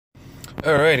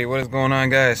Alrighty, what is going on,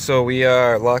 guys? So we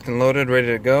are locked and loaded, ready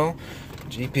to go.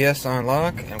 GPS on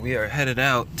lock, and we are headed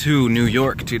out to New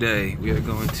York today. We are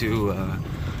going to,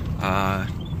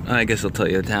 I guess I'll tell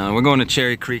you the town. We're going to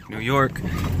Cherry Creek, New York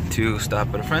to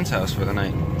stop at a friend's house for the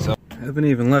night. So I haven't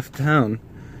even left town,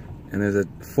 and there's a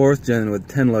 4th gen with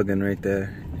 10 lugging right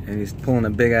there, and he's pulling a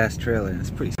big ass trailer. It's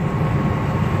pretty.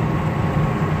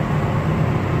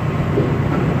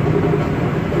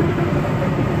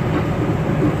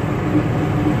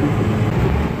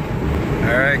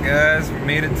 Alright guys, we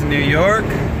made it to New York,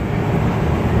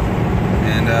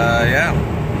 and yeah,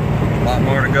 a lot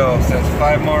more to go. So it's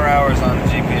 5 more hours on the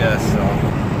GPS.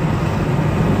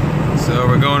 So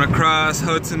we're going across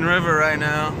Hudson River right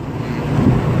now.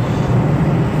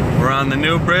 We're on the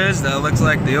new bridge that looks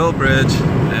like the old bridge.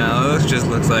 Now this just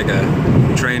looks like a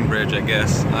train bridge, I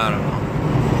guess. I don't know.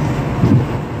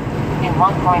 In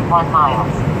 1.1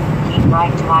 miles, keep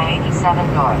right to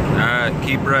I-87 north. Alright,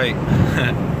 keep right.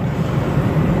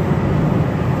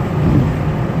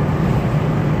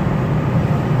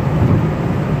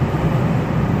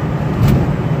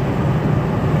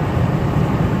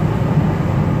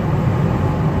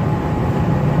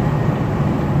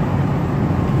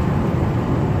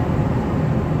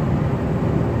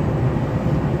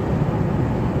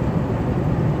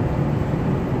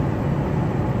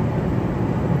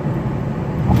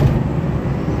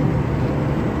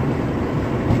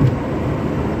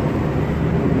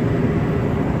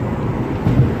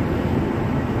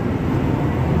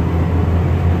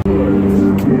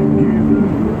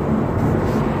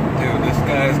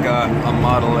 A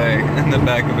Model A in the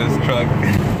back of his truck.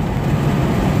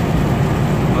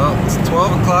 Well, it's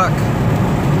 12 o'clock.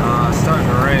 It's starting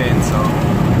to rain, so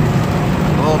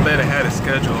a little bit ahead of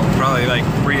schedule. Probably like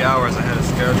 3 hours ahead of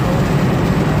schedule.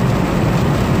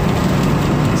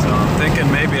 So I'm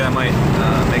thinking maybe I might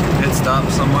make a pit stop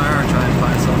somewhere and try and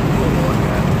find something cool to look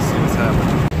at and see what's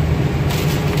happening.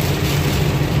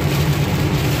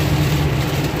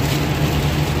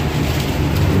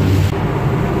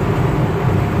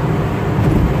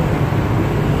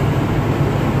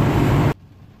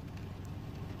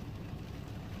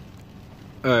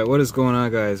 Alright, what is going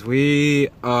on, guys? We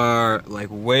are like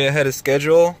way ahead of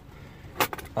schedule.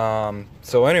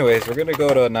 So anyways, we're gonna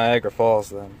go to Niagara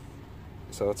Falls then.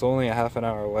 So it's only a half an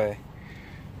hour away.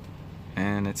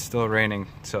 And it's still raining,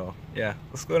 so yeah,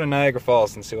 let's go to Niagara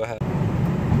Falls and see what happens.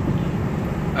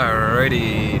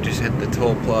 Alrighty, just hit the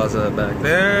toll plaza back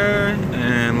there,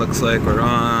 and looks like we're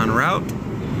en route.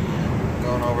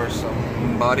 Going over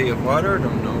some body of water,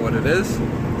 don't know what it is.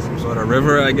 Some sort of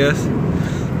river, I guess.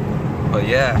 But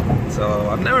yeah, so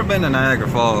I've never been to Niagara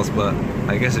Falls, but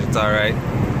I guess it's alright.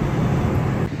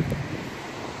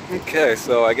 Okay,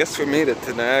 so I guess we made it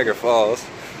to Niagara Falls.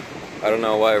 I don't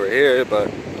know why we're here,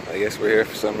 but I guess we're here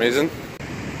for some reason.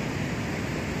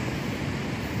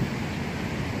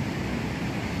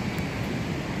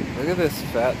 Look at this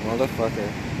fat motherfucker.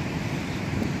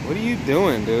 What are you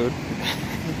doing, dude?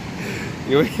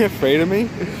 You ain't afraid of me?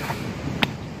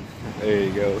 There he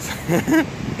goes.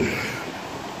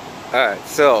 Alright,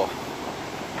 so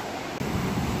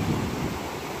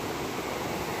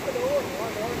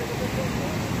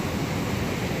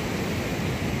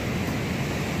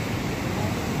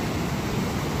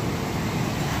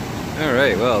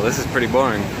alright, well, this is pretty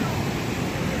boring.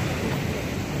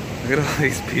 Look at all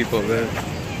these people, man.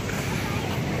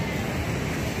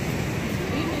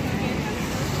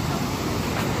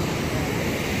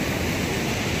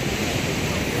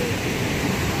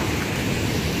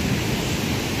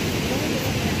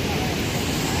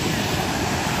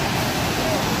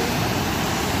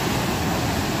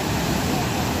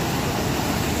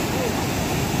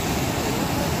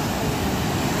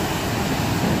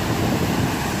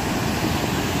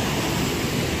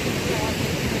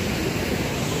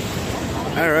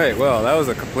 Alright, well, that was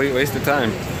a complete waste of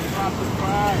time.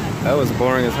 That was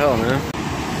boring as hell, man.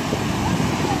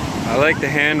 I like the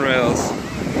handrails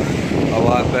a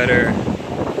lot better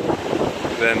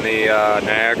than the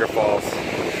Niagara Falls.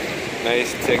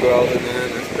 Nice TIG welded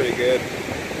in, that's pretty good.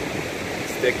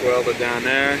 Stick welded down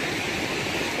there.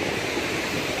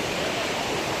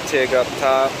 TIG up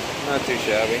top, not too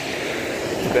shabby.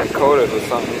 It's been coated with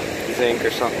something, zinc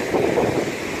or something.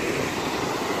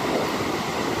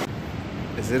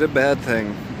 Is it a bad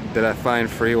thing that I find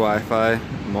free Wi-Fi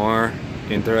more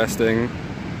interesting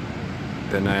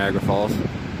than Niagara Falls?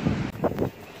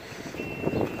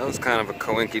 That was kind of a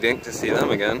coinky-dink to see them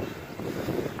again.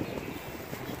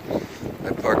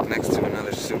 I parked next to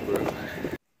another Subaru.